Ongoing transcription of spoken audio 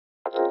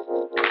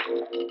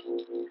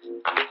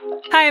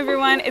Hi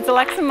everyone, it's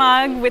Alexa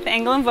Mogg with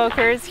Angle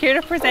Invokers, here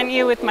to present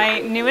you with my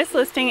newest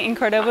listing in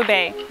Cordova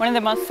Bay, one of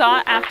the most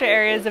sought after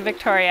areas of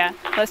Victoria.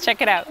 Let's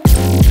check it out.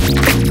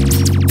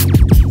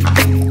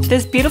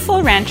 This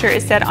beautiful rancher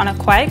is set on a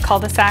quiet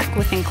cul-de-sac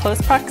within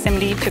close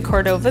proximity to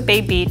Cordova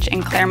Bay Beach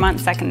and Claremont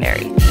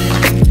Secondary.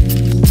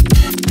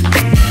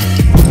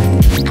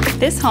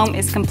 This home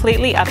is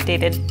completely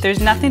updated.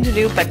 There's nothing to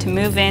do but to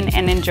move in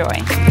and enjoy.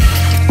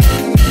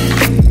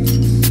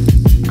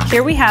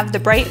 Here we have the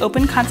bright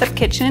open concept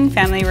kitchen and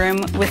family room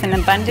with an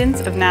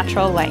abundance of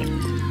natural light.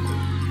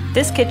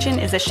 This kitchen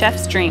is a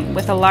chef's dream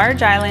with a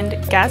large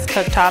island, gas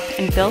cooktop,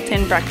 and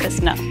built-in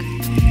breakfast nook.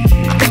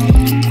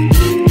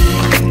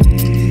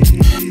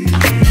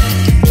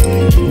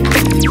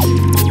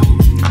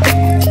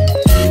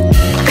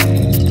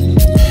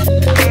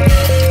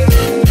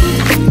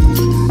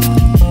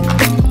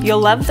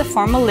 You'll love the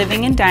formal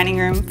living and dining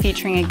room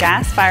featuring a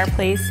gas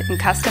fireplace and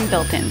custom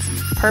built-ins,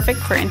 perfect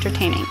for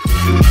entertaining.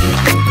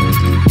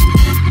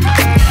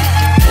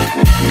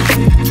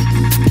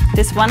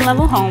 This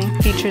one-level home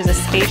features a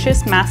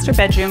spacious master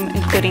bedroom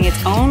including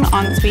its own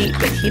ensuite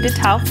with heated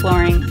tile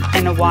flooring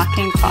and a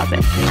walk-in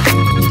closet.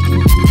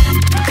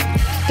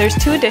 There's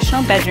 2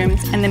 additional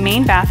bedrooms and the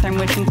main bathroom,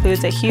 which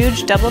includes a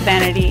huge double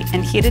vanity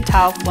and heated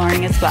tile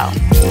flooring as well.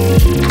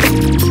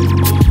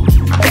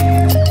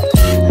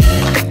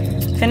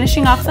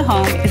 Finishing off the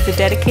home is the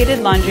dedicated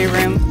laundry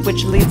room,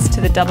 which leads to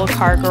the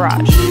double-car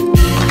garage.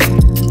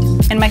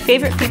 And my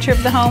favorite feature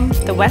of the home,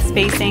 the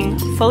west-facing,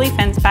 fully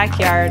fenced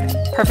backyard,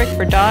 perfect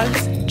for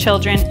dogs,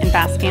 children, and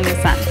basking in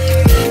the sun.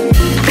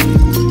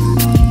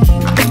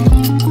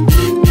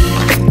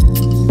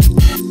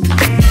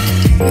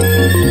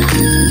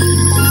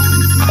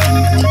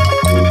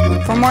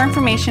 For more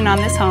information on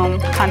this home,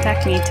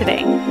 contact me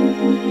today.